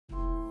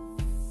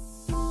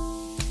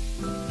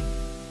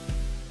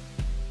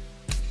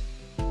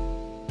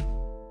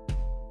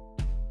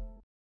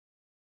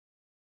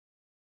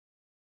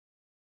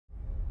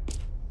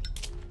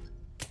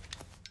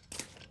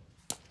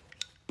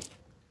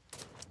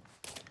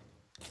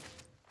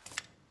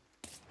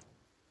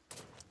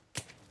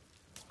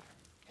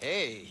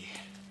Hey,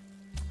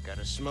 got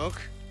a smoke?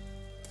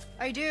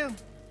 I do.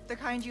 The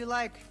kind you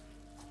like.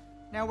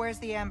 Now where's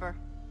the amber?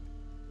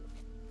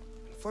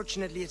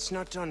 Unfortunately, it's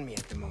not on me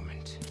at the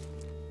moment.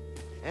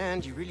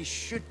 And you really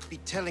should be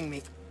telling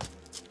me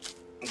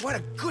what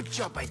a good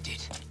job I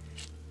did.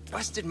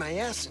 Busted my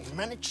ass and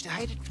managed to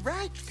hide it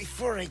right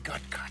before I got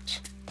caught.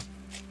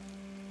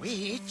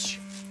 Which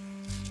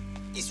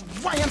is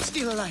why I'm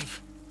still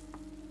alive.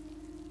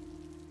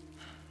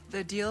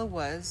 The deal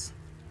was,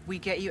 we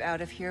get you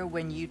out of here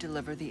when you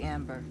deliver the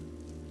amber.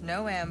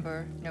 No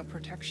amber, no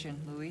protection,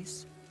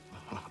 Luis.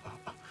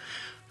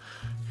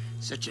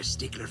 Such a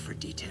stickler for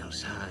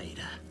details, huh,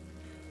 Ada?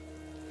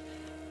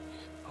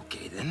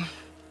 Okay, then.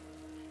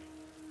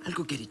 I'll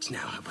go get it now.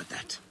 How about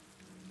that?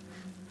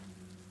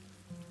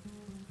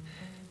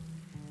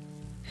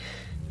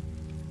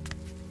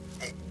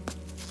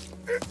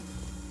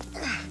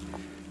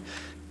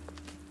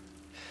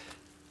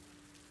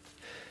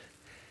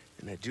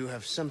 And I do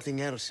have something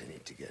else I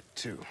need to get,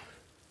 too.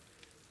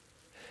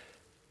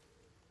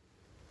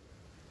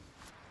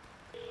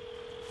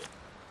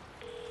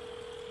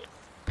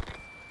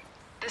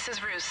 This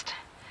is Roost.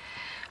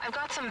 I've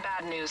got some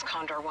bad news,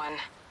 Condor One.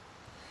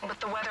 With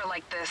the weather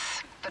like this,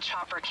 the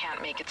chopper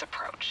can't make its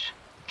approach.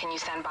 Can you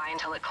stand by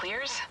until it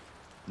clears?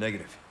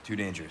 Negative. Too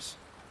dangerous.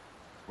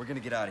 We're gonna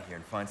get out of here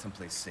and find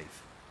someplace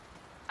safe.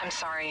 I'm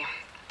sorry.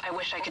 I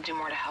wish I could do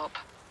more to help.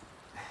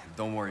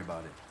 Don't worry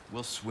about it.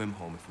 We'll swim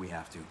home if we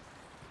have to.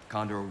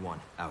 Condor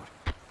One, out.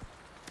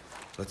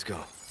 Let's go.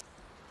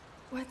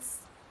 What's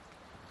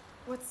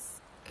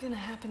gonna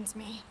happen to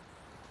me?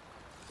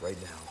 Right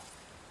now,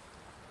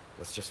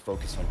 let's just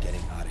focus on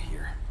getting out of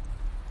here.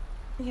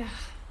 Yeah,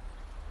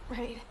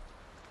 right.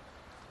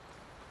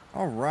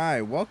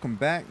 Alright, welcome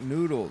back,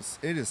 Noodles.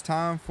 It is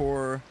time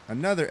for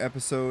another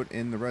episode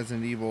in the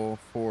Resident Evil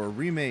 4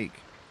 Remake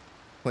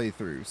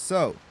playthrough.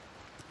 So,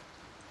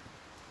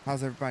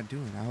 how's everybody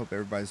doing? I hope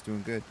everybody's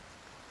doing good.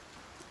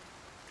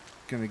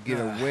 Gonna get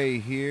away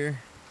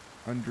here,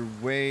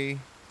 underway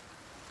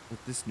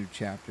with this new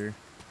chapter.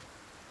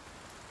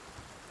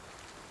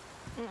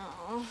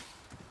 No.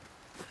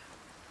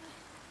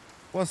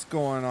 What's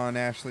going on,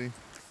 Ashley?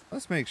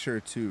 Let's make sure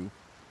too.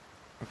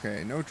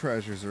 Okay, no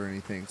treasures or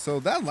anything.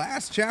 So that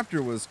last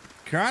chapter was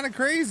kind of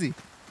crazy.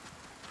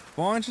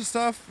 Bunch of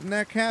stuff in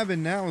that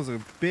cabin. That was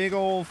a big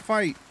old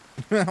fight.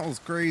 That was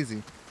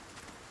crazy.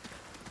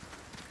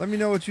 Let me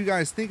know what you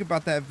guys think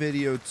about that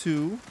video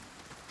too.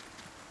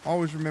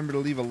 Always remember to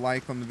leave a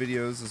like on the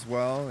videos as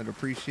well. I'd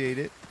appreciate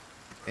it.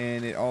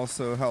 And it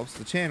also helps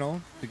the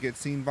channel to get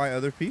seen by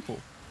other people.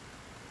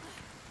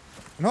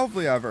 And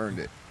hopefully I've earned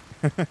it.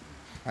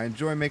 I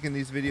enjoy making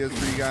these videos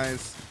for you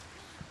guys.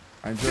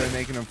 I enjoy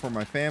making them for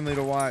my family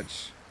to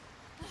watch.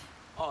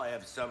 I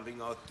have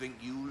something I think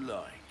you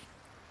like.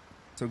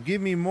 So give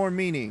me more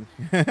meaning.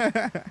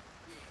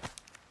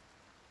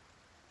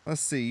 Let's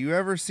see. You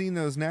ever seen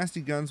those nasty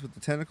guns with the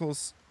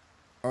tentacles?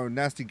 Oh,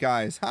 nasty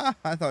guys. Ha!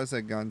 I thought I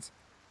said guns.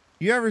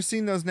 You ever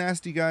seen those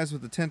nasty guys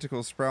with the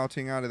tentacles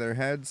sprouting out of their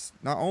heads?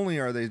 Not only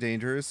are they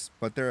dangerous,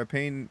 but they're a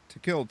pain to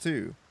kill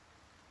too.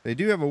 They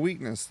do have a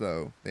weakness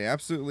though. They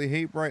absolutely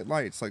hate bright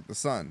lights like the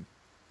sun.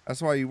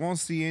 That's why you won't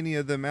see any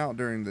of them out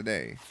during the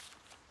day.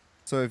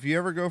 So if you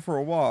ever go for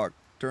a walk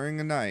during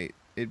the night,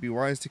 it'd be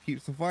wise to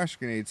keep some flash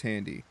grenades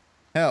handy.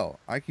 Hell,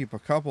 I keep a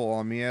couple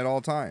on me at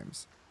all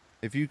times.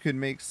 If you could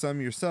make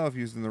some yourself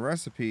using the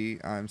recipe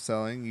I'm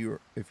selling,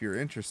 if you're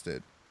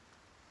interested.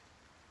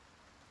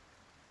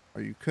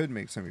 Or you could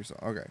make some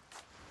yourself. Okay.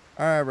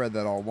 I read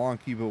that all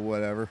wonky, but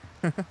whatever.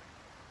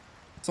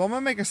 So I'm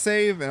going to make a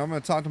save, and I'm going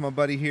to talk to my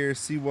buddy here,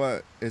 see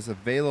what is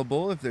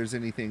available, if there's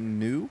anything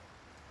new.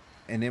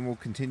 And then we'll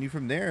continue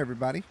from there,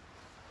 everybody.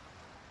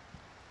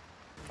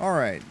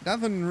 Alright,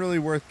 nothing really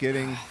worth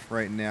getting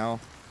right now.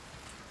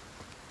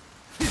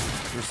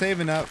 We're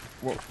saving up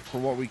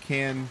for what we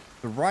can.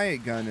 The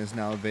riot gun is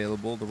now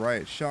available, the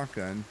riot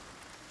shotgun.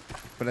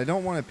 But I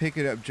don't want to pick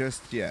it up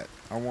just yet.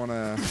 I'm going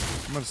to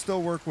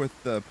still work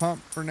with the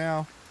pump for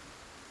now.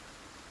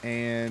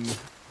 And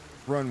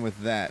run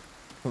with that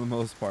for the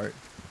most part.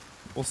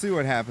 We'll see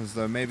what happens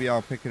though. Maybe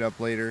I'll pick it up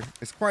later.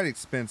 It's quite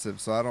expensive,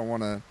 so I don't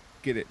want to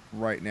get it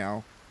right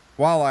now.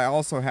 While I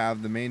also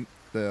have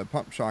the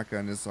pump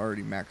shotgun is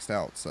already maxed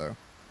out, so.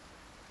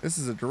 This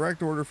is a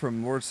direct order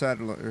from Lord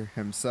Sadler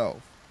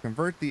himself.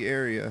 Convert the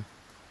area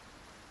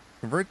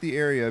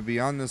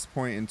beyond this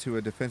point into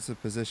a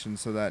defensive position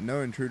so that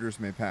no intruders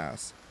may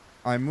pass.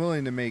 I am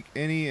willing to make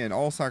any and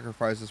all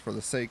sacrifices for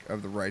the sake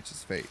of the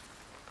righteous faith.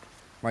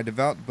 My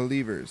devout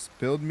believers,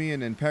 build me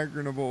an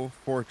impregnable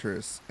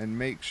fortress and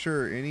make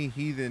sure any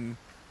heathen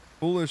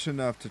foolish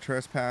enough to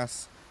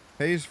trespass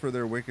pays for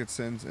their wicked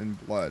sins in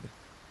blood.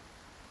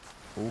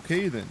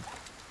 Okay then.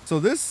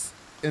 So this,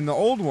 in the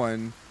old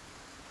one,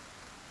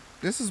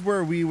 this is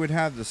where we would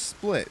have the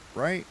split,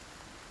 right?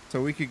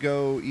 So we could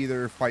go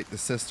either fight the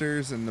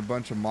sisters and a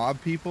bunch of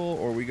mob people,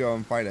 or we go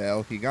and fight a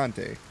El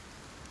Gigante.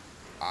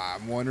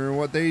 I'm wondering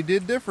what they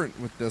did different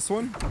with this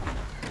one.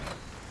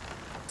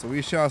 So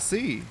we shall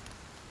see.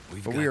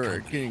 But we are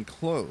getting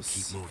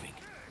close. Keep moving,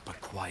 but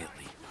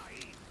quietly.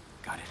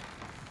 Got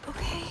it.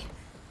 Okay.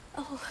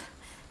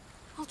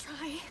 I'll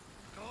try.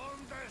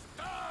 ¿Dónde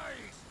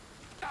estáis?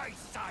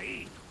 ¡Estáis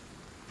ahí!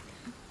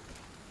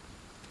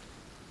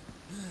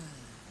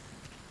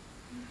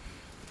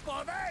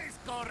 Podéis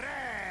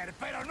correr,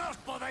 pero no os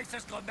podéis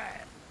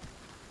esconder.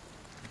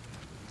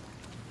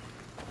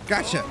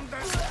 Gotcha.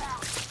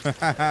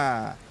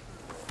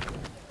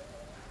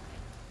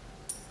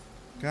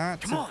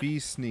 Got to be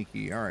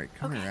sneaky. All right,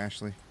 come here,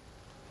 Ashley.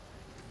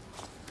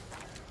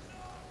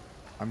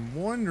 I'm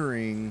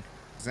wondering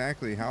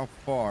exactly how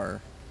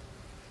far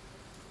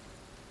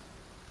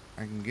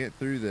I can get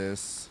through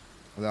this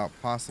without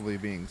possibly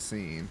being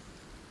seen.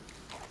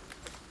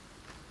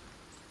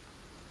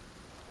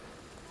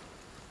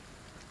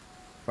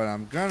 But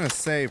I'm gonna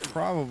say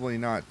probably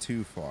not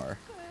too far.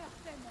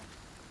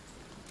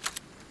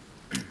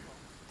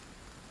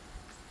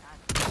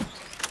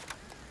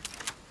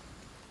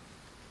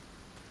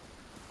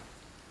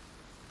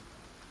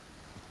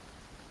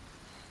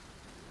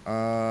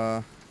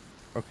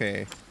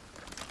 Okay.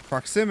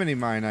 Proximity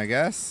mine, I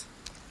guess.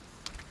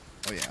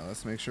 Oh yeah,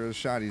 let's make sure the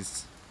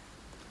shotty's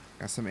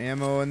got some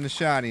ammo in the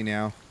shotty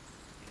now.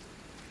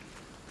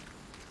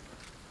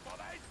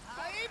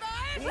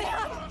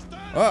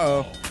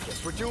 Uh-oh.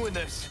 Guess we're doing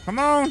this. Come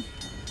on.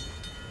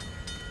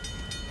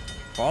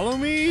 Follow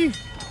me.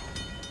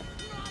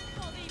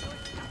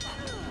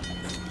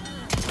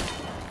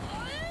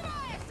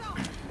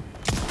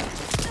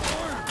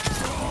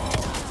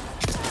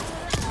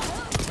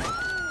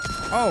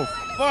 Oh,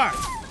 fuck.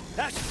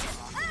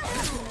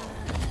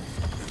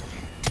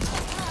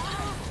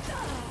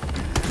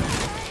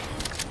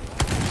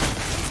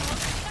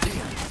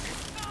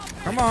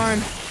 Come on.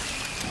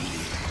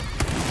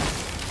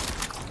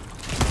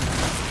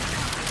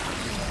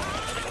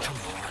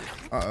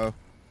 Uh-oh.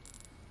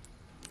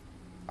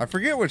 I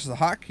forget which the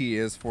hotkey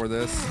is for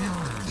this.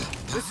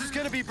 This is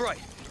gonna be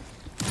bright.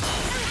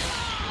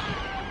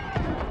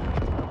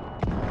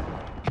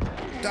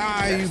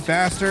 Die, you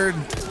bastard.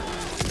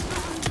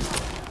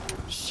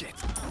 Shit.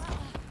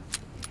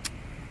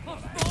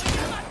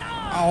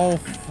 Oh,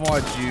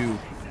 fudge you.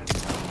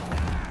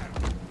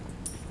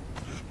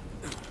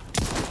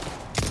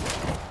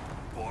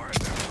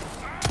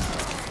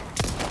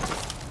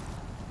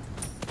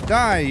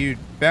 Die, you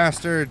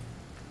bastard.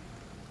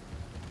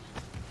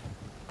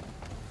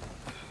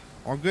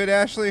 All good,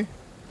 Ashley?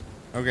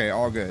 Okay,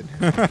 all good.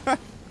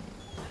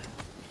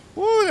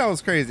 Woo, that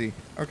was crazy.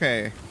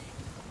 Okay.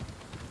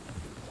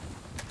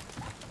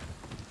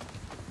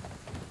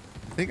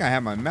 I think I had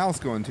my mouse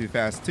going too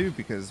fast too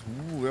because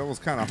woo, that was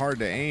kind of hard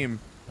to aim.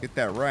 Get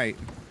that right.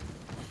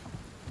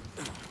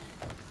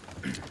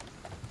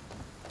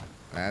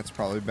 That's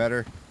probably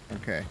better.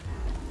 Okay.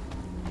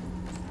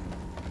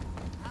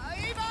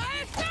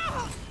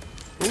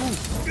 Ooh.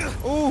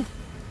 Ooh.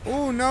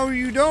 Ooh, no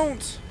you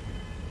don't.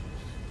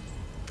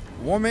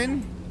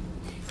 Woman.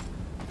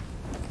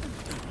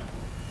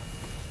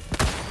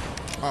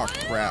 Oh,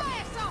 crap.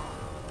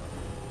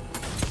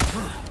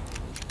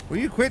 Will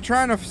you quit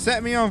trying to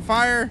set me on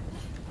fire?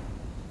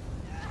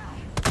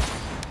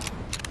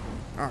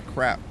 Oh,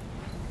 crap.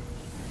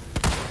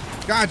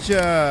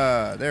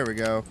 Gotcha! There we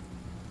go.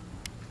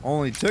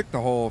 Only took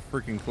the whole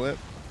freaking clip.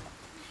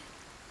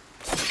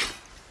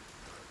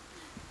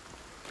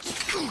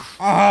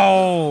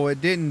 Oh,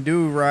 it didn't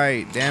do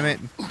right. Damn it.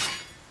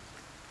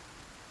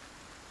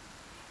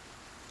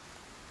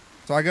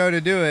 So I go to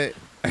do it,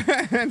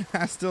 and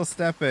I still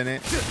step in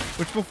it.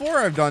 Which before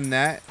I've done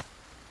that,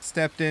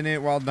 stepped in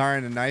it while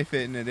trying to knife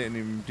it, and it didn't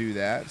even do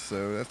that.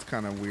 So that's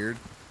kind of weird.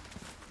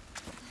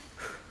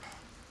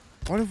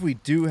 What if we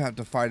do have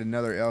to fight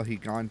another El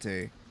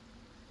Gigante?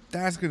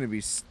 That's going to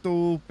be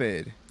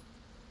stupid.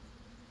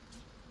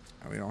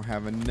 We don't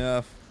have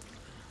enough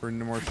for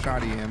no more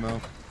shoddy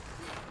ammo.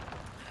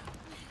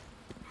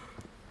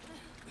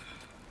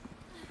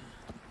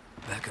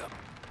 Back up.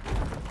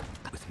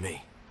 With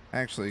me.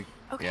 Actually,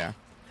 Okay. yeah.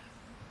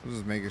 I was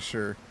just making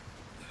sure.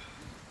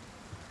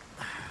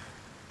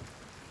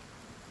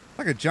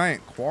 Like a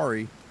giant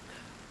quarry.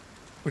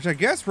 Which I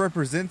guess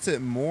represents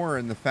it more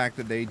in the fact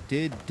that they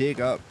did dig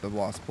up the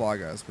Las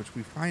Plagas, which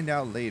we find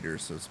out later,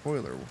 so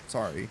spoiler,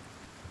 sorry.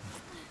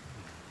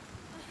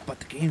 But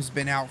the game's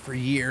been out for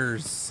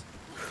years.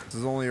 This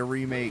is only a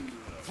remake.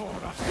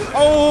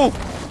 Oh!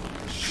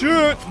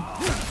 Shit!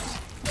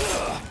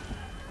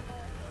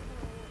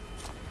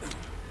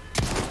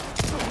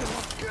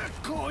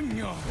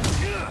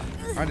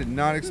 I did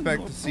not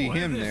expect to see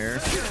him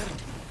there.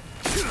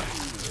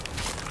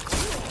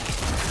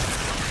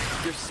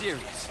 You're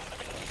serious.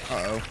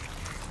 Uh-oh.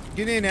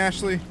 Get in,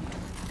 Ashley.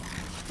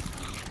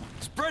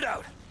 Spread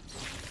out.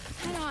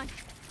 Head on.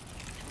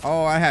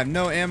 Oh, I have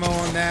no ammo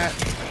on that.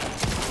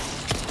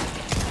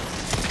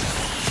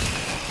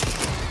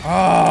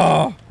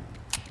 Oh!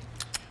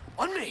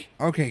 On me.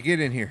 Okay,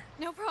 get in here.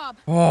 No prob.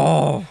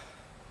 Oh!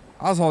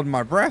 I was holding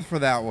my breath for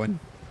that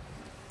one.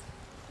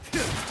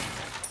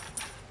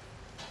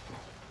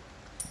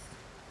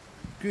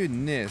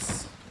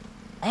 Goodness.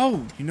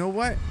 Oh, you know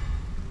what?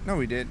 No,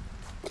 we did.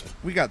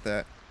 We got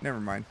that. Never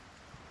mind.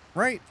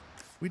 Right?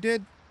 We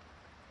did?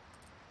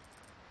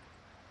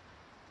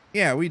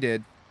 Yeah, we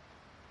did.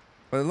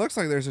 But it looks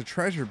like there's a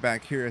treasure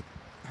back here.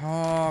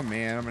 Oh,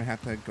 man. I'm going to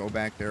have to go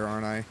back there,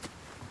 aren't I?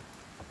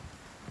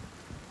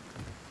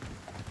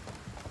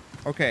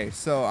 Okay,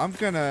 so I'm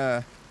going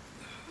to...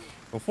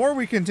 Before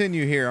we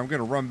continue here, I'm going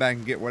to run back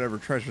and get whatever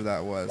treasure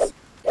that was.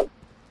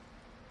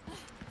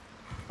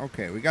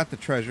 Okay, we got the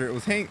treasure. It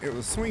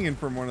was swinging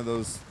from one of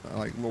those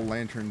like little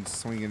lanterns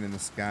swinging in the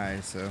sky,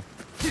 so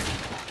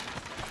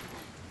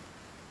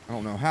I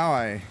don't know how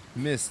I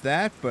missed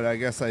that, but I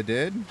guess I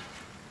did.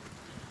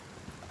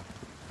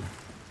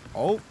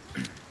 Oh,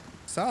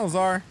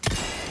 Salazar.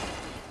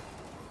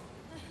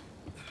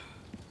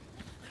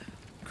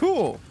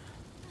 Cool.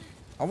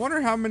 I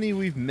wonder how many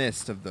we've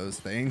missed of those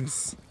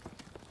things.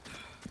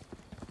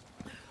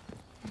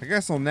 I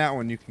guess on that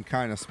one you can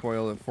kind of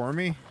spoil it for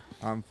me.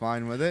 I'm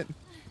fine with it.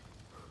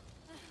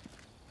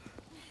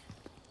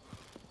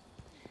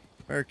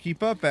 Better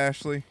keep up,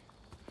 Ashley.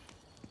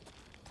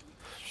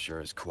 Sure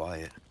is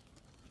quiet.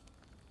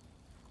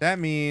 That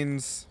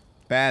means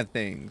bad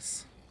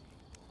things.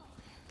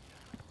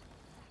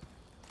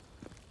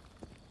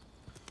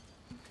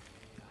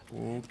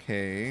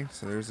 Okay,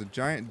 so there's a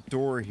giant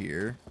door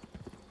here.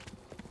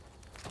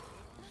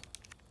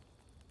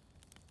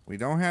 We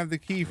don't have the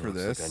key for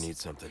this. Like I need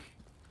something.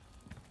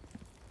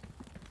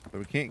 But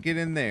we can't get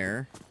in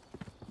there.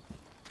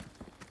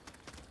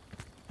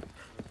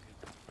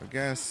 I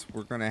guess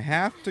we're gonna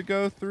have to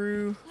go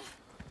through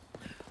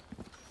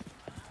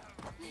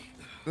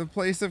the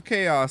place of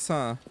chaos,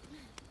 huh?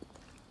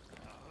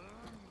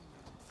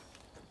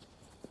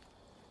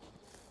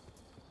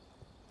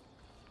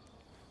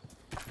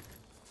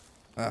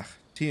 Ugh,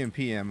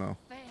 TMP ammo.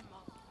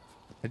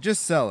 I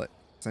just sell it,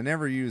 'cause I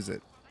never use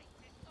it.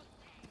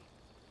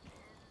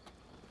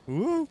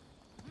 Ooh.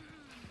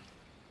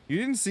 You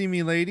didn't see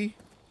me, lady.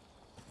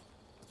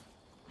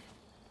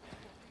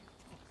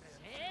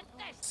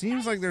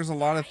 Seems like there's a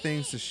lot of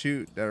things to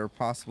shoot that are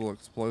possible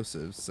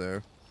explosives,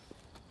 so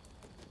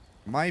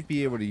might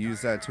be able to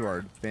use that to our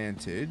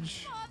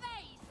advantage.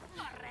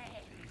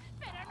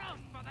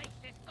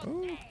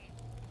 Oh,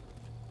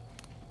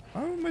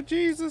 oh my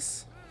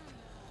Jesus.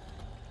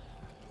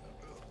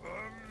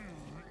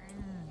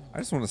 I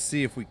just want to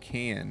see if we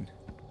can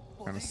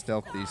kind of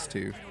stealth these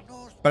two.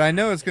 But I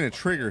know it's going to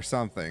trigger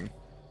something.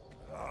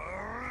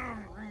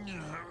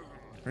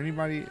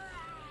 Anybody?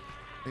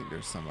 I think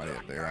there's somebody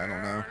up there. I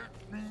don't know.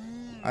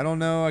 I don't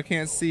know. I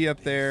can't see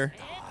up there.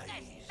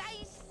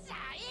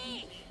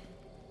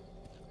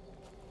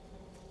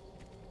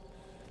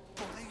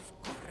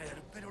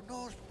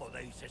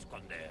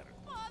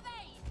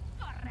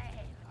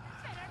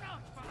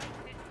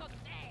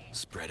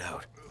 Spread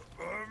out.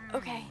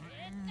 Okay.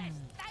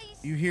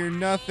 You hear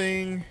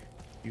nothing.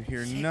 You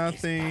hear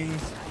nothing.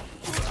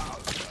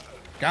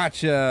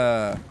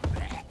 Gotcha.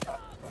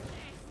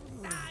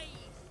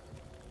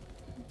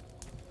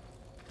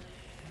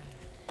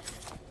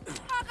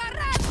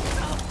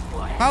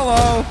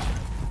 Hello.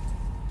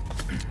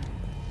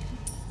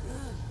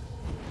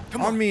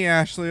 Come on me,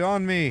 Ashley.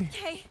 On me.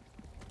 Okay.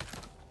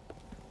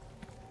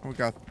 We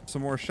got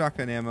some more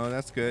shotgun ammo.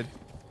 That's good.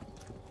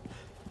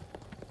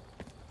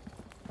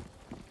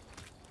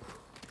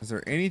 Is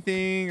there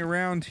anything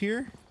around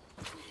here?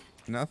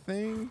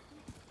 Nothing.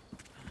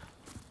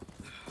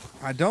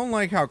 I don't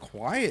like how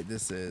quiet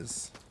this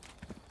is.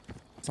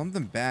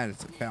 Something bad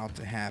is about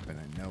to happen.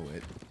 I know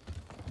it.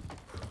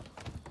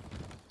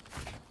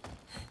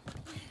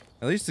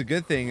 At least the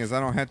good thing is I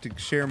don't have to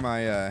share my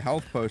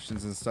health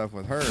potions and stuff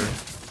with her.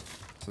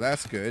 So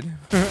that's good.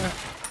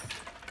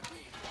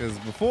 Because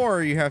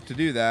before you have to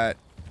do that.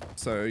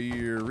 So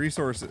your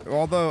resources...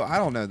 Although, I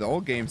don't know. The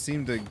old game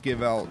seemed to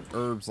give out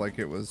herbs like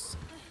it was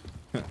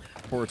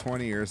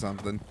 420 or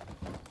something.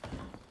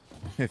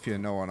 If you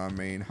know what I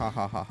mean. Ha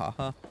ha ha ha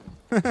ha.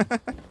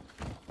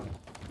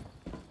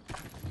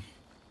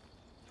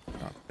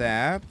 Got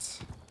that.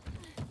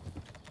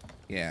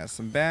 Yeah,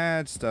 some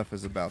bad stuff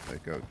is about to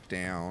go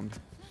down.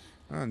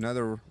 Oh,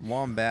 another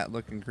wombat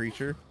looking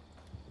creature.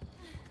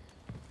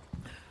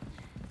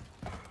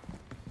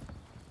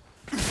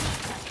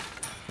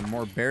 Some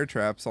more bear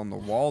traps on the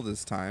wall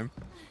this time.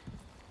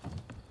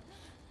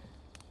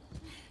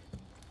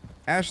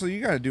 Ashley,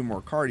 you gotta do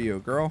more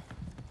cardio, girl.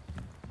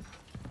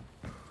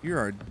 You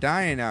are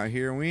dying out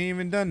here and we ain't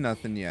even done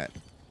nothing yet.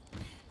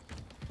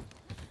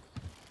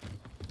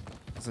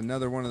 It's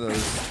another one of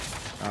those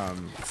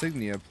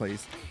insignia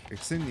place.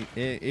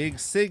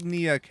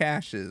 Insignia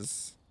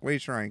caches. Way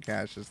shrine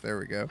caches. There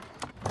we go.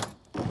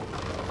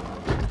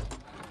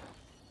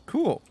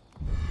 Cool.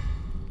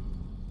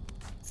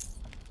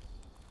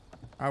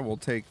 I will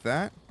take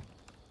that.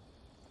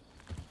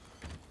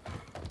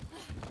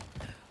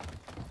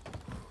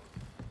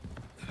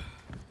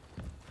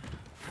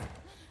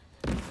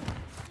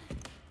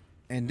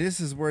 And this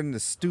is when the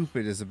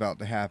stupid is about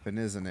to happen,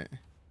 isn't it?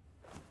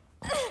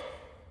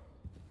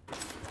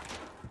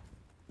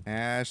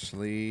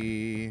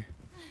 Ashley,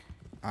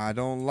 I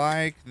don't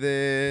like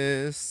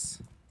this.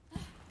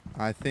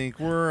 I think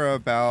we're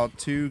about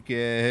to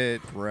get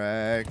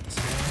wrecked.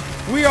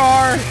 We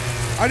are!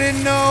 I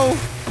didn't know!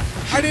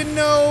 I didn't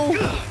know.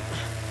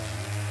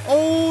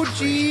 Oh,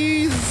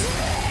 jeez.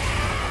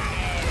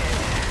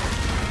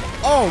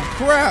 Oh,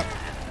 crap.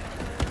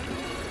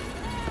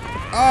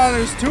 Ah,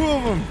 there's two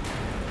of them.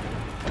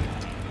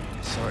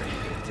 Sorry,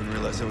 didn't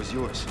realize that was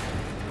yours.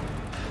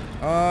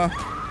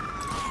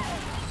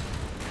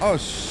 Oh,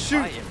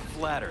 shoot. I am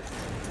flattered.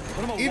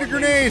 Eat a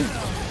grenade.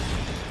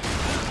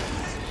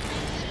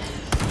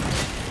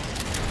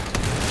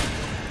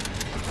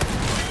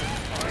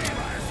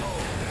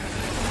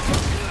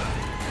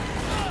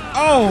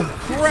 Oh,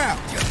 crap.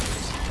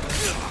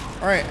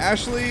 All right,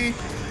 Ashley.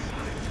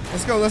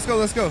 Let's go, let's go,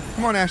 let's go.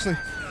 Come on, Ashley.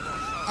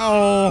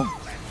 Oh.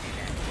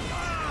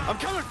 I'm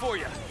coming for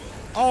you.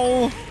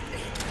 Oh.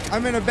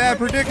 I'm in a bad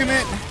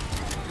predicament.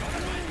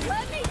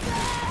 Let me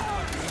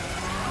down!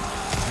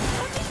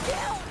 Let me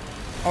down!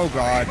 Oh,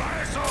 God.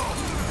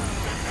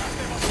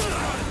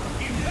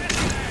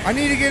 I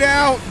need to get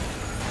out.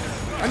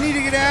 I need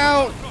to get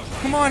out.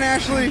 Come on,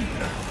 Ashley.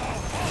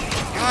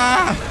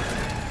 Ah.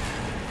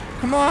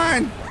 Come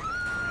on.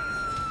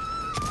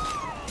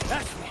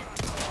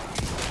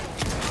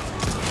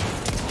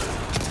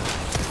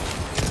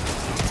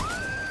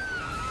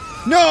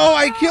 No,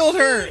 I killed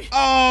her.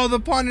 Oh, the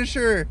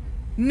Punisher.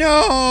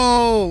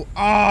 No.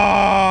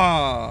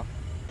 Ah.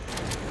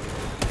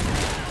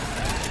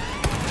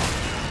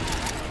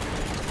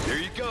 There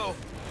you go.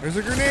 There's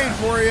a grenade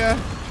for you.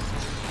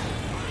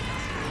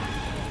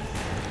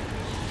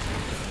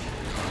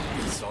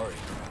 Sorry.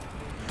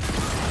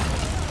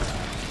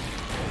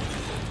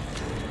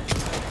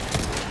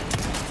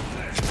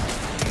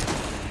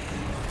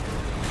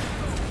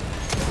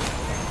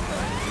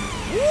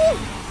 Woo.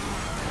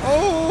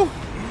 Oh.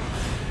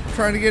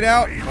 Trying to get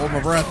out, hold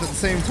my breath at the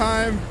same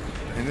time,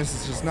 and this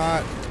is just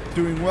not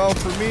doing well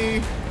for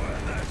me.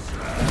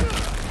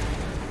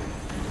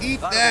 Eat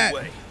that.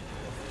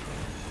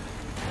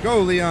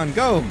 Go, Leon,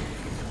 go.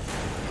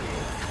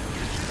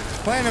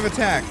 Plan of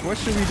attack. What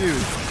should we do?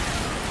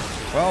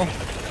 Well,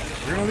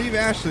 we're gonna leave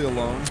Ashley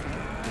alone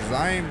because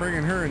I ain't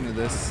bringing her into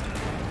this.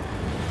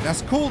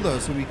 That's cool though,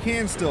 so we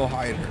can still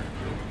hide her.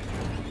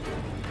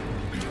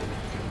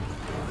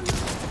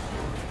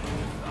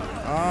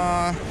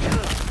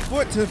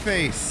 Foot to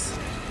face.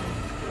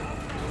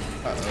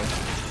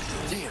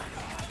 Uh-oh. Damn.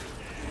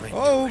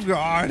 Oh,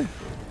 God.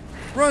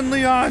 Run,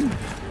 Leon.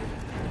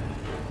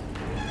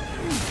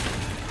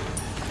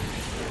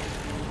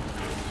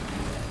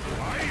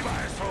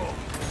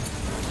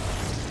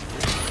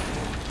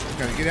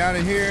 Gotta get out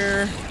of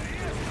here.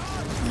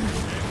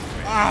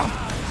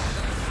 Ah.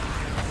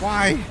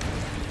 Why?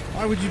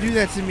 Why would you do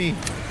that to me?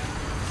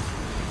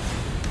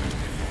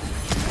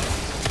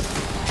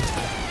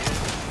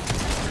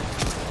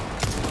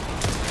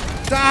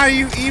 Die,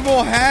 you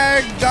evil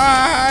hag!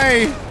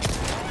 Die!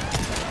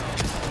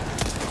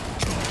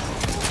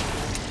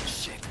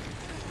 Shit.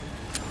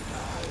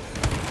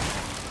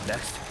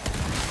 Next.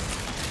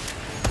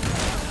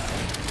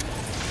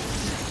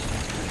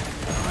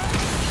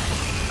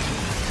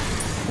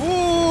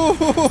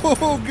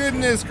 Ooh,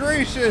 goodness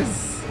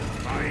gracious!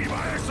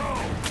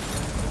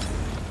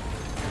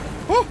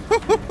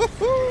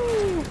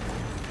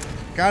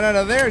 Got out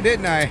of there,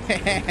 didn't I?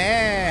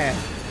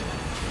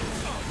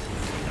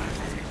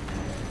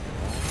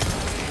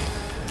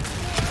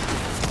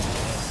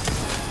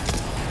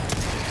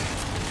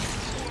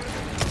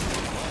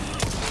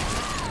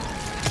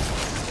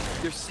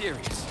 You're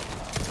serious.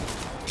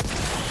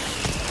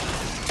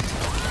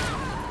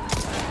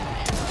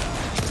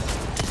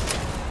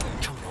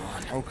 Come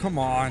on. Oh, come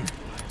on.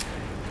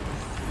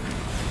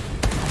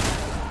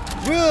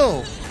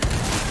 Will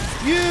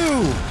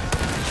you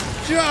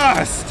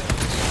just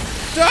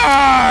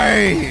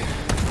die?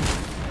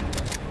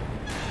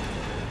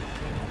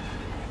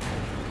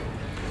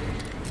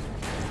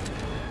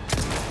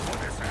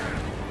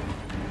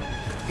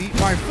 Eat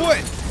my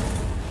foot.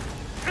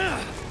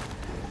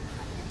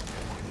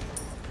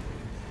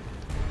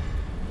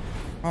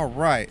 All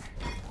right.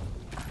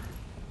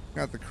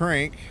 Got the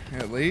crank,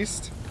 at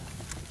least.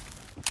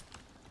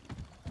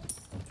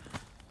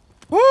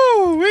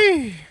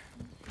 Woo-wee!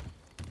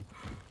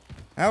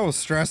 That was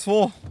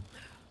stressful.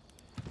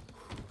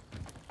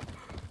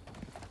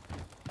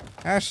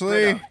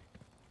 Ashley,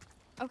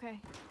 Okay.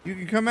 you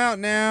can come out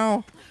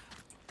now.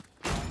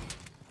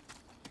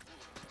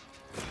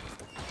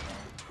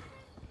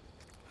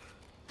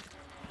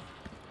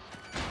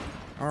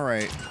 All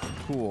right,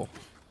 cool.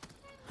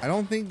 I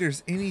don't think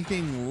there's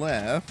anything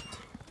left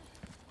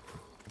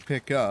to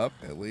pick up,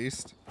 at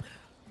least,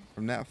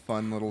 from that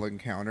fun little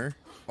encounter.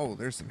 Oh,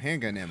 there's some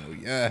handgun ammo.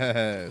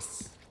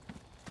 Yes.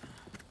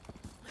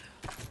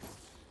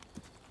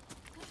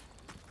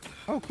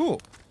 Oh,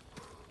 cool.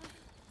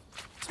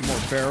 Some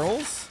more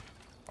barrels.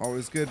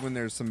 Always good when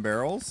there's some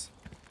barrels.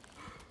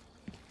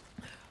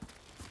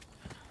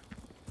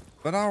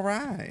 But all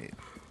right.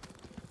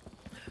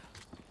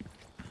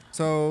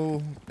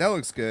 So, that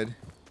looks good.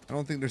 I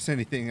don't think there's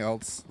anything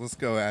else. Let's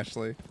go,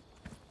 Ashley.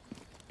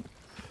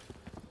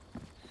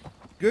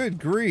 Good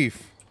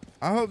grief.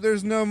 I hope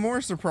there's no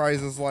more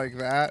surprises like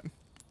that.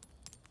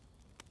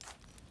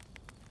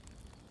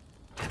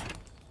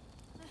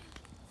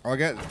 I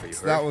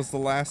guess that was the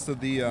last of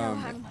the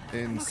I'm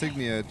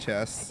insignia okay,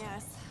 chests. I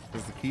guess.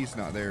 Because the key's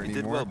not there You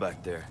anymore. did well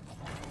back there.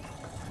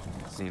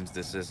 Seems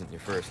this isn't your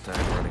first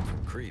time running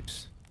from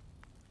creeps.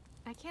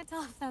 I can't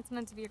tell if that's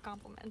meant to be a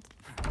compliment.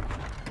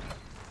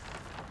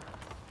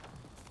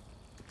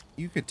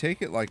 You could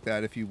take it like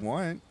that if you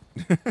want.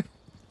 A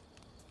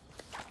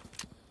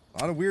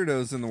lot of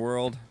weirdos in the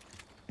world.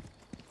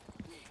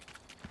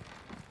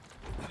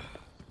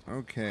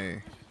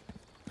 Okay.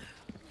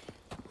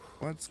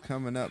 What's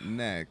coming up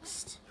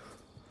next?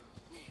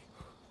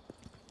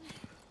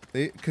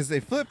 Because they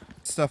flip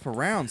stuff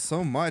around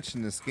so much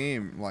in this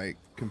game, like,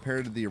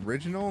 compared to the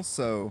original,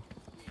 so,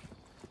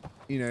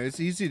 you know,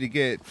 it's easy to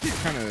get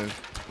kind of,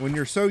 when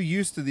you're so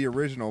used to the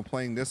original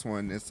playing this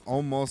one, it's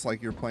almost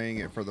like you're playing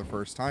it for the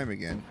first time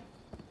again.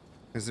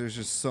 Because there's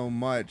just so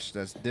much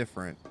that's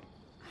different.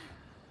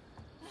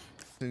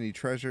 Any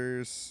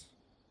treasures?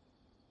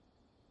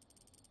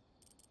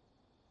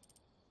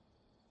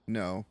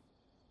 No.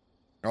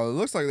 Oh, it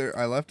looks like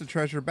I left a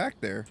treasure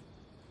back there.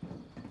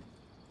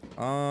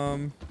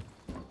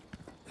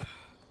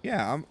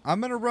 Yeah,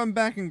 I'm gonna run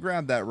back and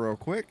grab that real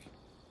quick.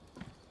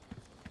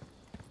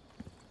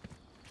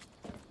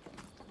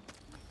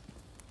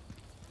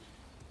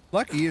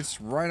 Lucky it's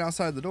right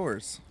outside the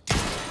doors.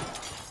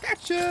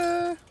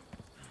 Gotcha!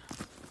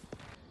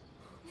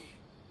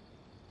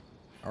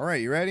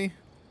 Alright, you ready?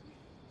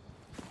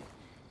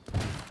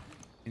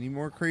 Any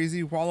more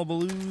crazy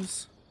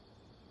wallabaloos?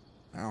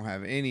 I don't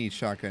have any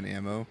shotgun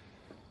ammo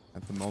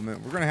at the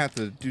moment. We're gonna have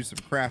to do some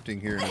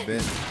crafting here in a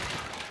bit.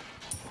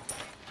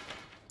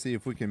 See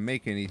if we can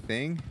make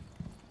anything.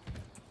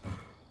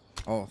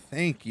 Oh,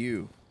 thank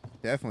you.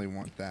 Definitely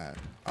want that.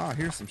 Ah,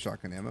 here's some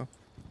shotgun ammo.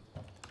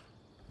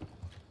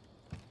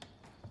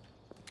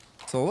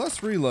 So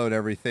let's reload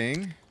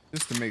everything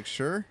just to make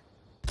sure.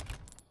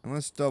 And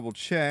let's double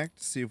check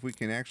to see if we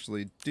can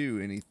actually do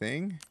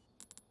anything.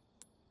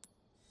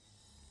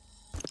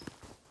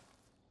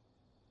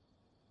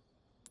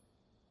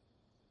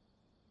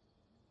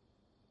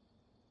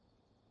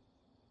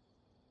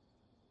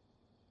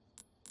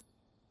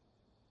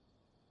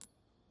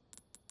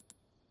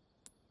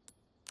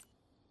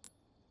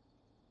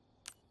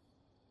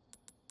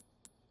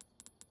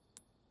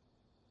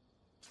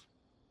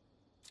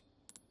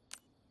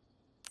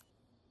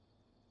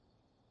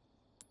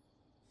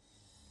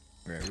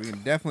 Okay, we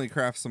can definitely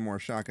craft some more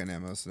shotgun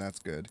ammo, so that's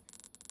good.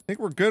 I think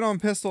we're good on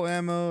pistol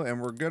ammo, and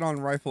we're good on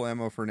rifle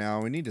ammo for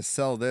now. We need to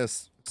sell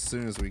this as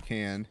soon as we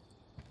can.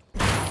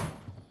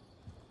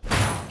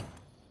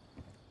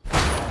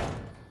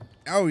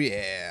 Oh,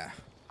 yeah.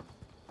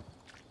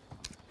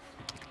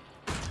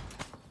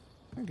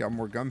 I got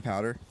more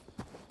gunpowder.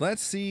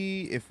 Let's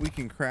see if we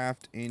can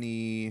craft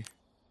any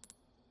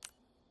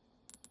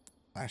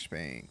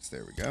flashbangs.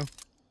 There we go.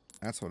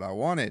 That's what I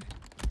wanted.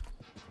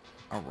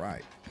 All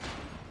right.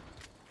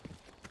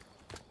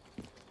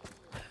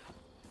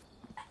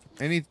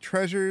 Any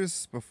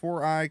treasures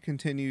before I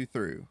continue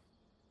through?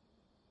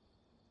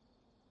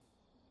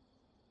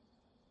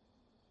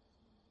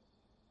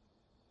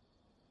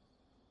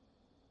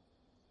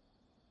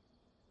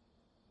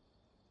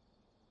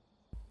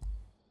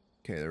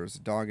 Okay, there was a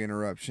dog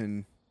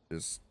interruption.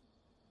 Just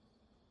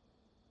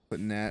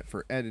putting that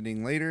for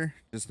editing later,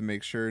 just to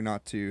make sure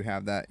not to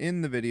have that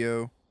in the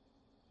video.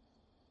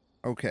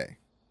 Okay.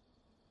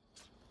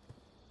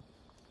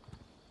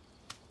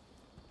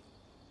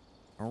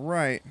 All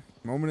right.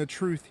 Moment of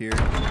truth here.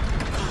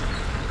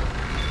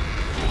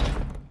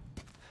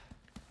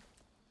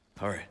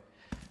 All right,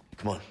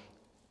 come on.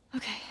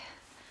 Okay.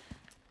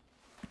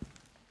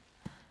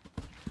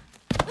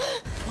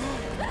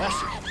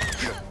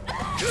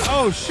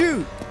 Oh,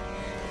 shoot!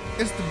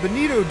 It's the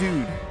Benito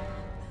dude.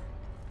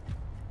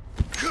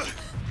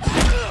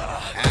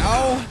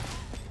 Ow!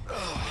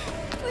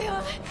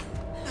 Leon.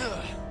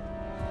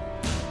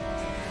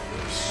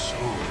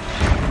 Soul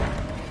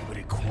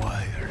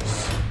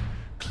requires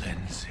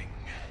cleansing.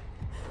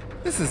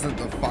 This isn't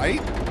the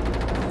fight.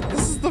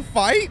 This is the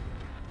fight?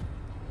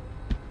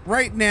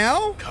 Right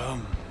now?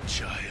 Come,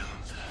 child.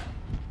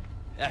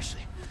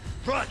 Ashley,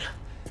 run!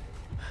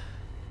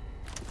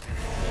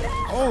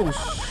 Oh,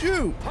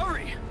 shoot!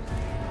 Hurry!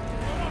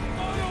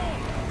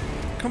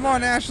 Come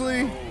on,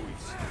 Ashley.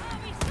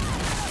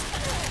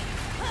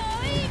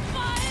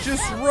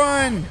 Just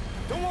run.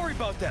 Don't worry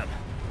about them.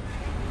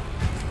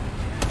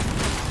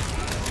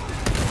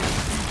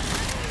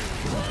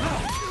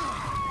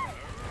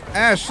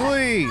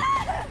 Ashley!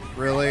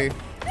 Really?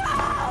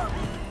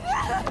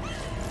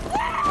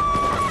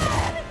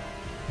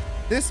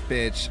 This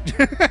bitch.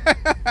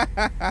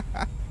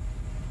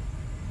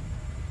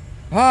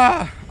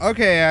 Ah,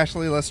 okay,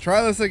 Ashley, let's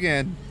try this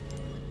again.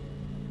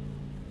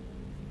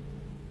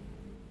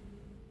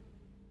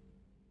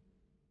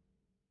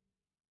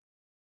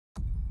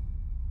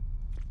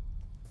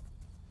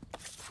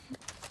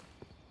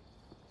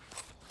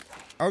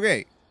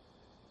 Okay.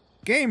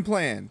 Game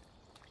plan.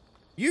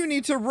 You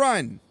need to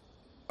run.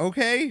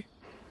 Okay?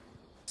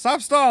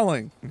 Stop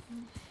stalling.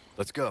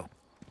 Let's go.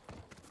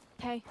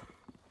 Okay.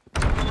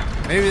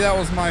 Maybe that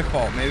was my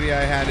fault. Maybe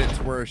I had it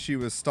to where she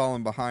was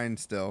stalling behind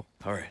still.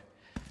 All right,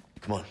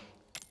 come on.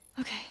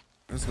 Okay.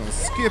 I'm just gonna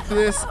skip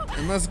this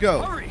and let's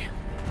go. Hurry!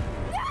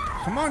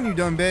 Come on, you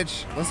dumb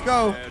bitch. Let's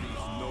go.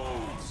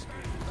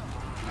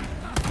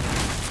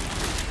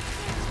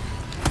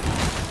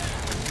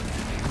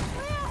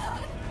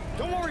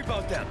 Don't worry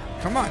about them.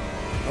 Come on.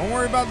 Don't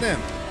worry about them.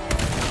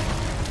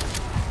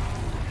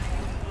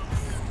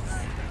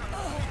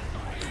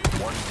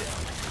 One down.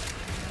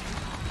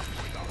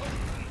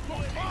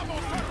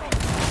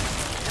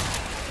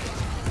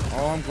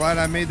 Oh, I'm glad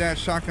I made that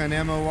shotgun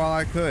ammo while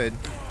I could.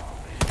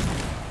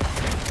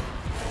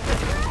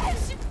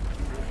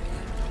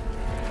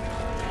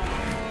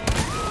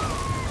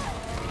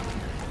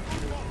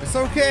 It's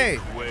okay.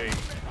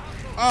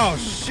 Oh,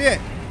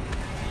 shit.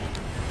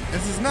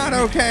 This is not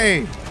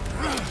okay.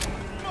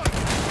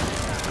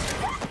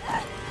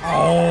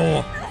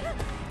 Oh.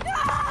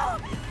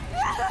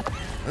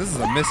 This is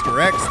a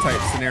Mr. X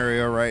type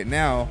scenario right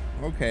now.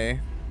 Okay.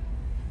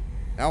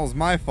 That was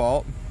my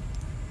fault.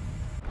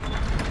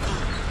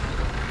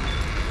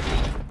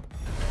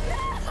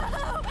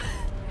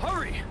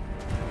 Hurry!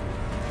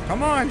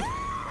 Come on.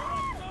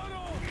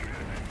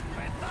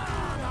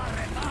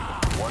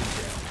 One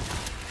down.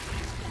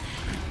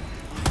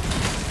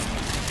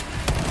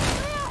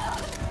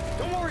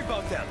 Don't worry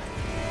about them.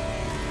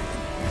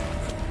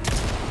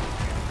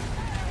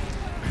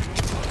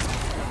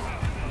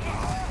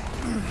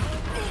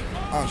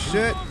 Oh,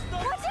 shit.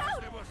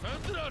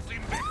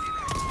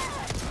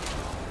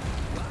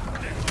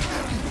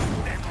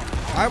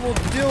 I will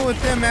deal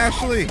with them,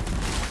 Ashley.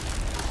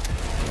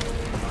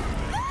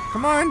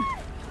 Come on.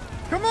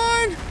 Come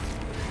on.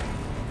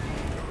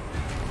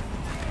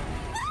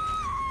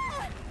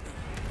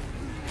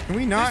 Can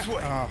we not?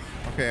 Oh,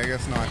 okay, I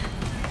guess not.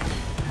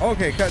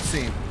 Okay,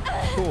 cutscene.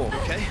 Cool.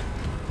 Okay,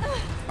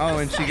 Oh,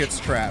 and she gets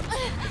trapped,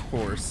 of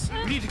course.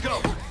 we need to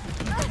go.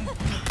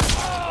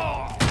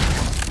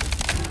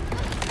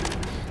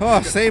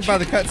 Oh, saved by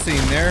the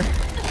cutscene there.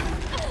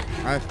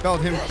 I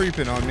felt him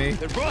creeping on me.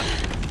 Then run!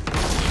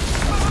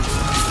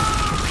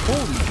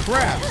 Holy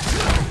crap.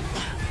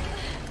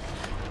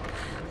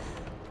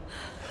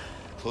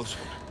 Close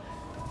one.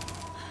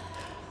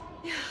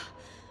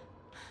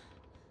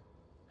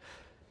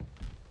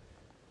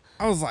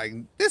 I was like,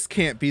 this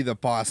can't be the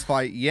boss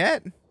fight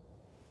yet.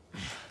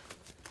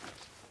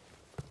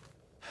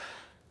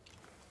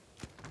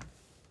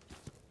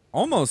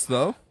 Almost,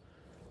 though.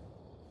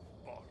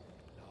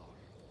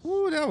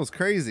 Ooh, that was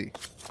crazy.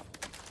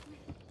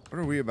 What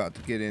are we about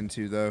to get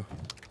into, though?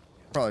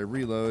 Probably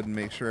reload and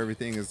make sure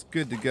everything is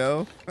good to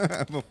go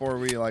before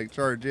we, like,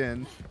 charge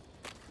in.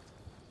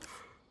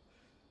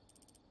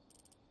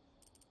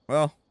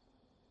 Well,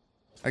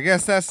 I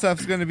guess that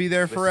stuff's going to be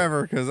there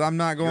forever because I'm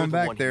not going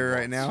back there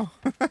right now.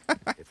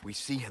 If we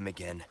see him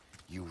again,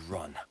 you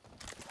run.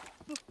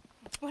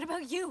 What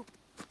about you?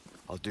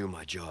 I'll do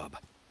my job.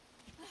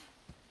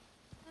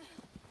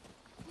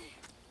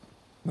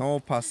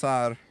 No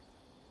pasar.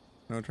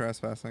 No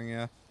trespassing,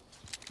 yeah.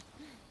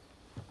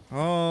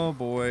 Oh,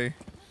 boy.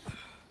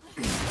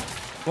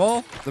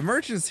 Well, the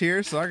merchant's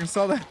here, so I can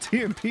sell that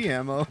TMP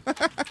ammo.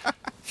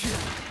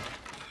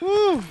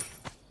 Woo!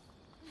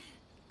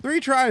 3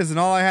 tries, and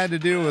all I had to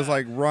do was,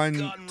 like,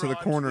 run to the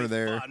corner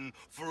there.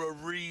 For a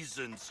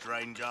reason,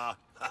 stranger.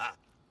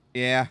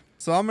 Yeah.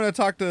 So I'm going to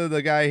talk to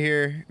the guy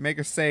here, make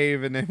a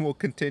save, and then we'll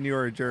continue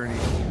our journey.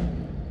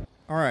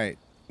 Alright.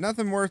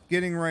 Nothing worth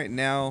getting right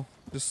now.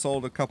 Just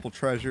sold a couple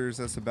treasures,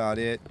 that's about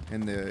it.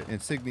 And the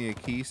insignia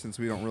key, since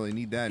we don't really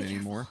need that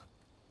anymore.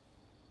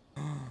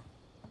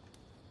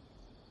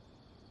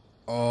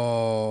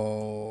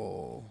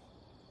 Oh.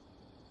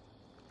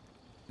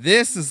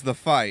 This is the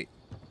fight.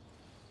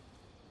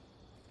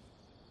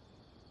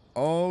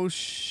 Oh,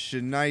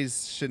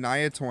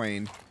 Shania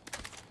Twain.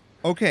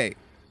 Okay.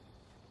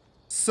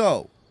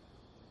 So,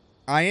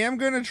 I am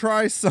going to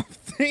try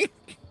something.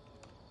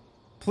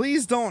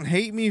 Please don't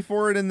hate me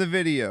for it in the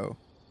video.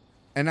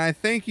 And I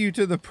thank you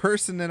to the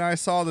person that I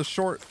saw the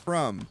short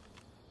from.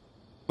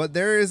 But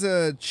there is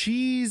a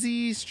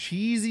cheesy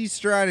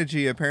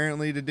strategy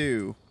apparently to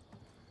do.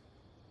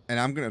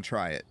 And I'm going to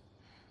try it.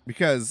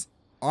 Because,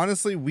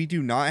 honestly, we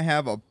do not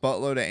have a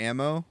buttload of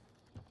ammo.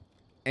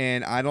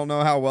 And I don't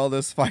know how well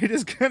this fight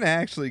is going to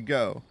actually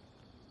go.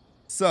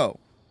 So,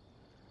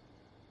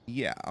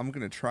 yeah, I'm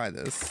going to try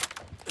this.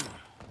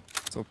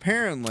 So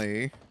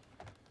apparently,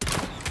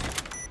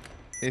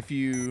 if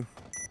you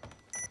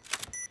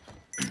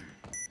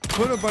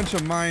put a bunch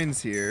of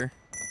mines here,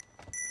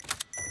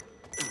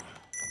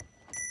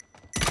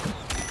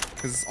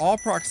 because it's all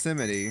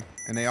proximity,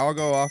 and they all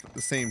go off at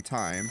the same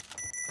time,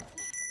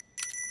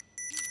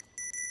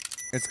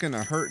 it's going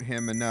to hurt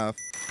him enough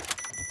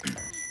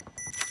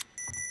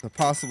to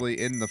possibly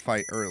end the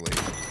fight early.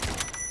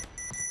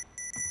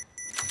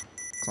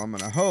 So I'm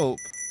going to hope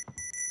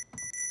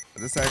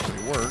that this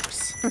actually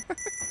works.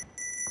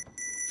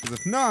 Because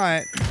if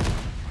not...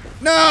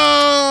 No!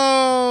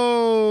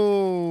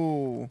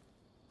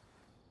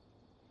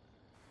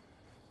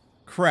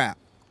 Crap.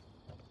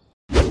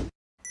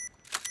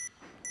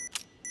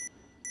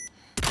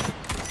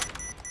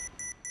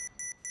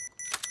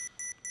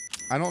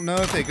 I don't know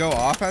if they go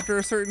off after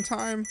a certain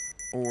time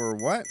or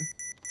what.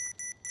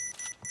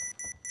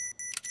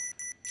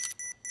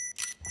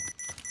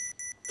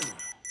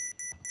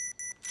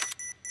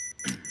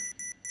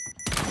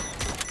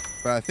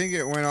 But I think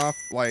it went off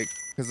like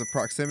because of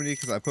proximity,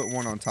 because I put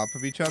one on top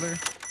of each other.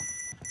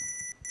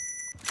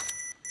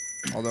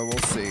 Although we'll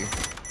see.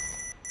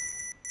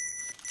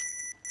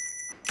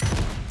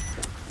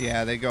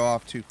 Yeah, they go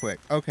off too quick.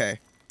 Okay.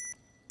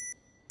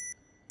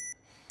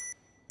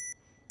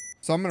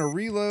 So I'm going to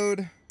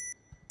reload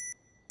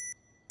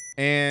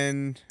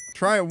and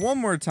try it one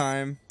more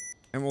time,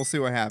 and we'll see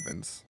what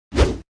happens.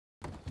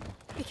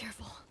 Be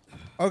careful.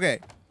 Okay.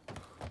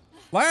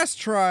 Last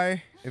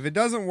try. If it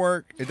doesn't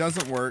work, it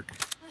doesn't work.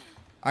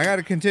 I got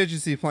a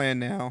contingency plan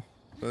now,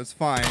 so it's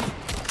fine.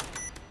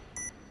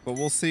 But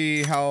we'll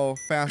see how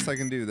fast I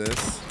can do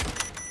this.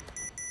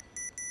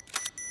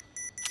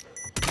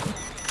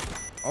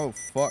 Oh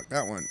fuck,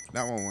 that one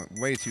went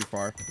way too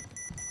far.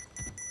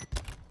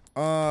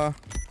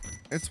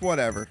 It's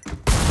whatever.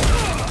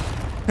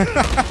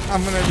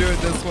 I'm gonna do it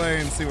this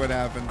way and see what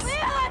happens.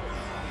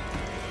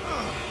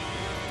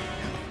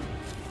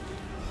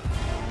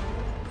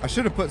 I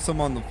should have put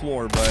some on the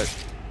floor,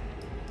 but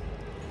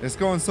it's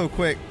going so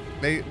quick.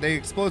 They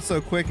explode so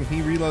quick, and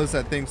he reloads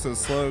that thing so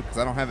slow because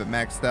I don't have it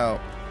maxed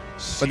out.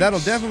 But that'll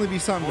definitely be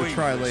something to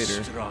try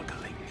later.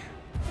 Struggling.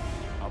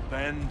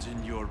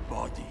 Abandon your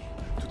body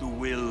to the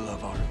will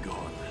of our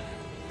God.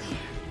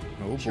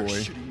 Oh You're a boy.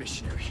 shitty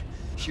missionary.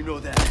 You know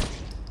that.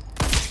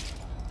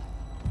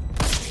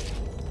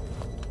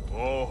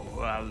 Oh,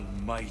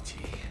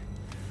 Almighty,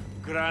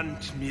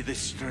 grant me the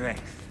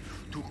strength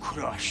to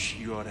crush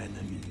your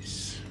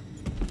enemies.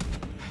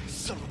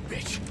 Son of a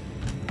bitch.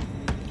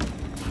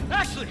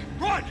 Ashley,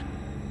 run!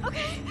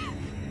 Okay.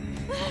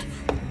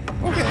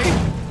 Okay.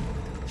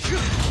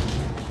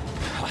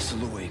 Hasta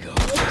luego.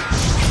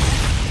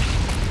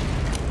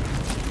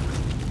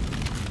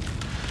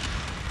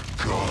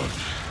 God,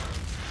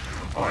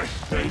 I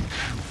thank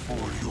you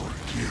for your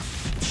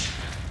gift.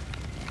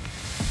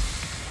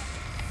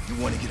 You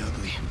want to get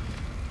ugly?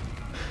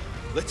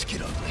 Let's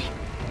get ugly.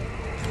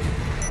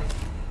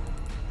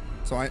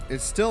 So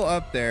it's still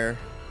up there.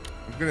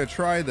 I'm gonna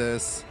try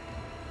this.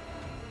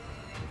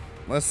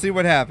 Let's see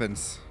what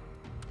happens.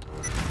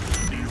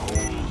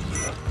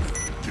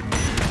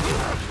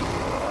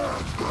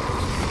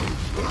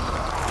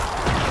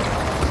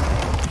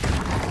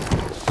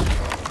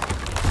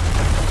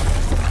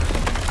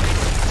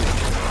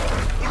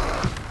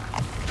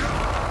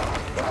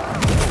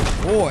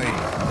 Boy.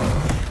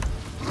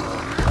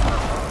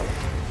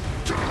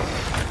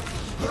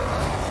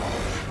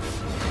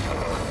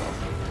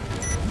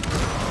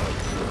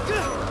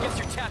 Guess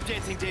your tap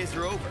dancing days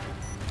are over.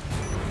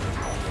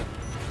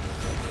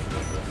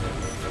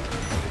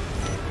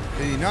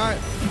 Did he not?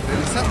 Did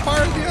he set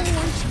fire to the other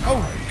ones?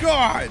 Oh,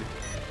 God!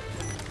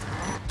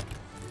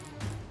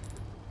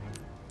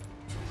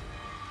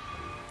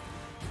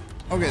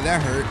 Okay,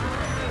 that hurt.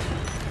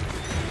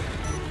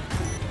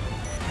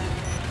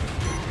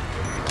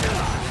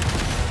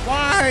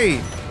 Why?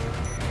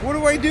 What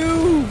do I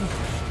do?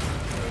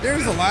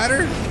 There's a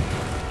ladder.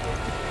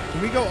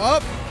 Can we go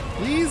up,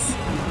 please?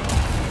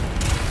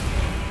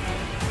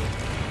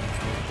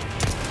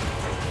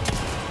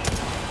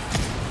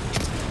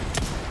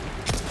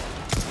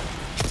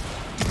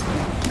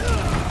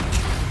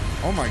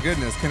 Oh my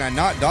goodness, can I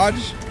not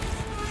dodge?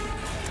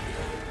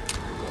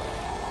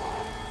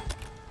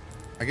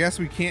 I guess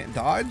we can't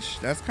dodge?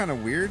 That's kind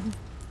of weird.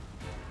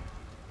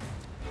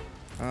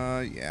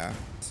 Yeah,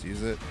 let's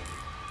use it.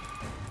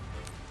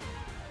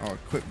 I'll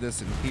equip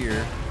this in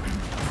here.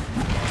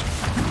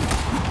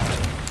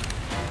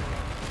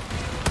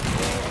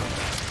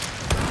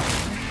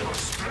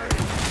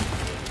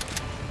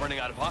 Running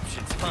out of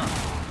options, huh?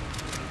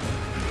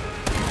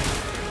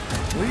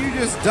 Will you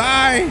just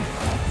die?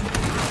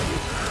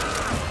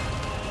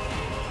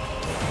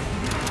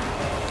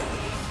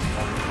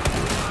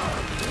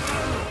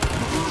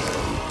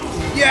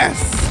 Yes!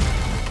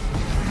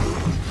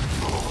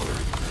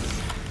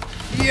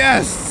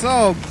 Yes!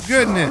 Oh,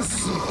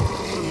 goodness.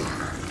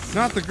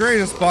 Not the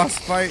greatest boss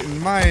fight in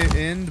my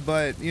end,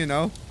 but, you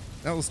know,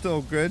 that was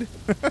still good.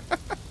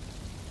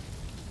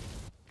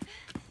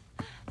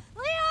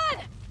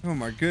 Leon! Oh,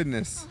 my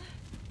goodness.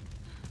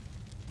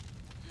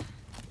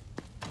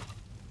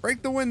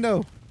 Break the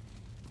window.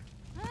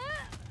 Leon!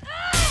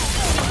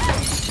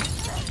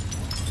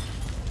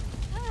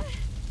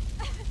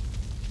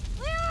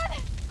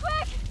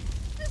 Quick!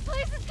 This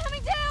place is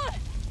coming down!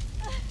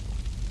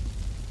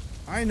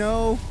 I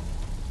know.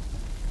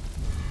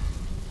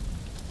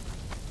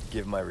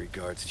 Give my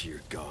regards to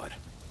your god.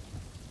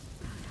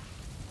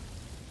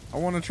 I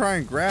want to try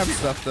and grab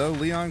stuff, though.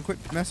 Leon, quit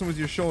messing with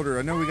your shoulder.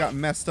 I know we got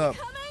messed up.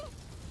 Coming?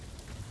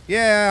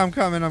 Yeah, I'm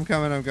coming. I'm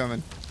coming. I'm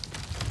coming.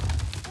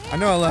 I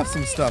know I left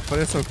some stuff, but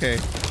it's okay.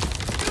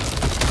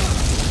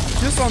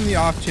 Just on the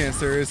off chance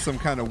there is some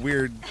kind of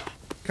weird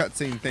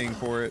cutscene thing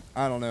for it.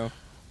 I don't know.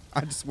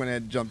 I just went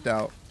ahead and jumped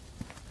out.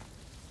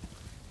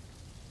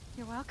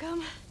 You're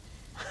welcome.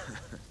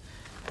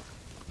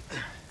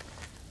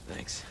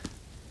 Thanks.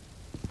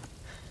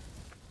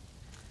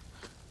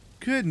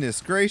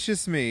 Goodness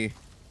gracious me.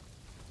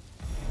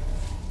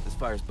 This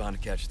fire's bound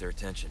to catch their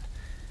attention.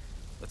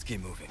 Let's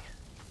keep moving.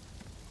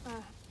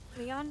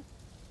 Leon,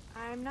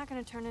 I'm not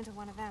gonna turn into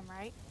one of them,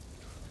 right?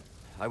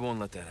 I won't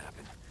let that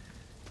happen.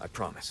 I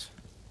promise.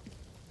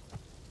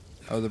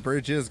 Oh, the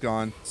bridge is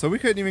gone. So we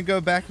couldn't even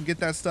go back and get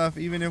that stuff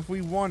even if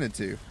we wanted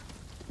to.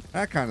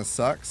 That kind of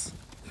sucks.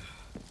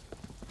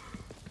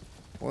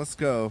 Well, let's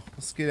go.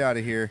 Let's get out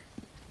of here.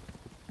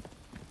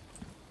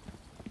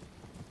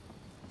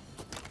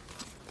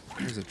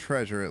 There's a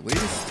treasure at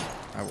least.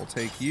 I will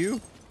take you.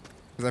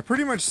 Because I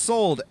pretty much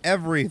sold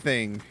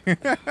everything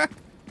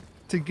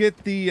to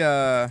get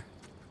the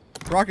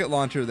rocket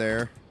launcher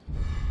there.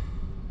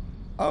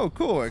 Oh,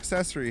 cool.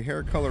 Accessory.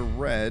 Hair color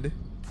red.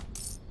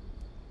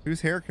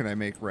 Whose hair can I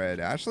make red?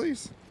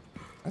 Ashley's?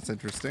 That's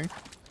interesting.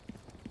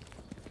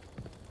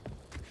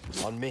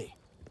 On me.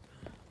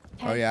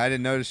 Oh yeah, I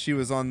didn't notice she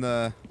was on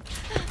the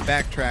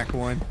backtrack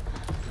one.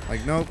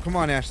 Like, nope, come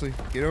on, Ashley.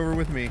 Get over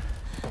with me.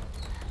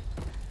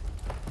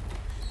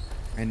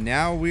 And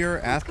now we are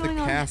at the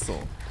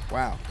castle.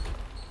 Wow.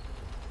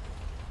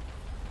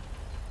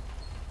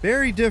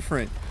 Very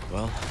different.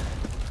 Well,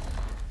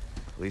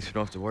 at least we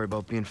don't have to worry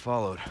about being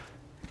followed.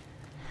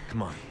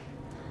 Come on.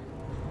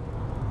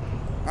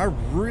 I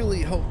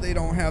really hope they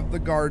don't have the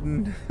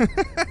garden.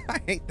 I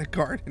hate the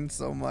garden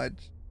so much.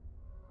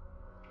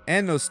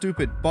 And those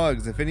stupid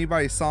bugs. If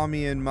anybody saw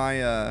me in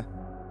my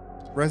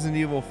Resident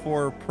Evil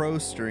 4 Pro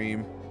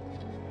stream,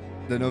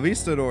 the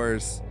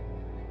Novistadors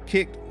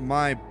kicked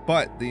my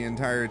butt the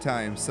entire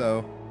time.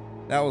 So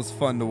that was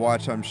fun to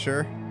watch, I'm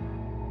sure.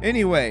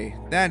 Anyway,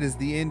 that is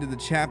the end of the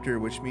chapter,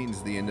 which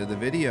means the end of the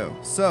video.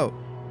 So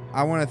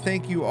I want to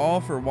thank you all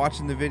for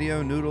watching the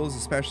video. Noodles,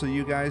 especially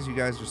you guys. You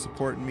guys are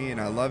supporting me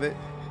and I love it.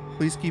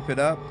 Please keep it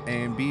up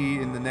and be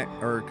in the next,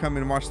 or come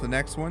and watch the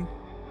next one.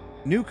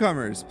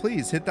 Newcomers,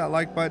 please hit that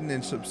like button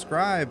and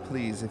subscribe,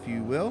 please, if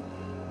you will.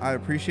 I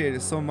appreciate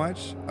it so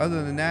much.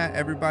 Other than that,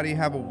 everybody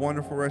have a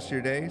wonderful rest of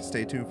your day.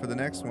 Stay tuned for the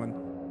next one,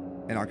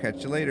 and I'll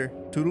catch you later.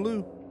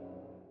 Toodaloo.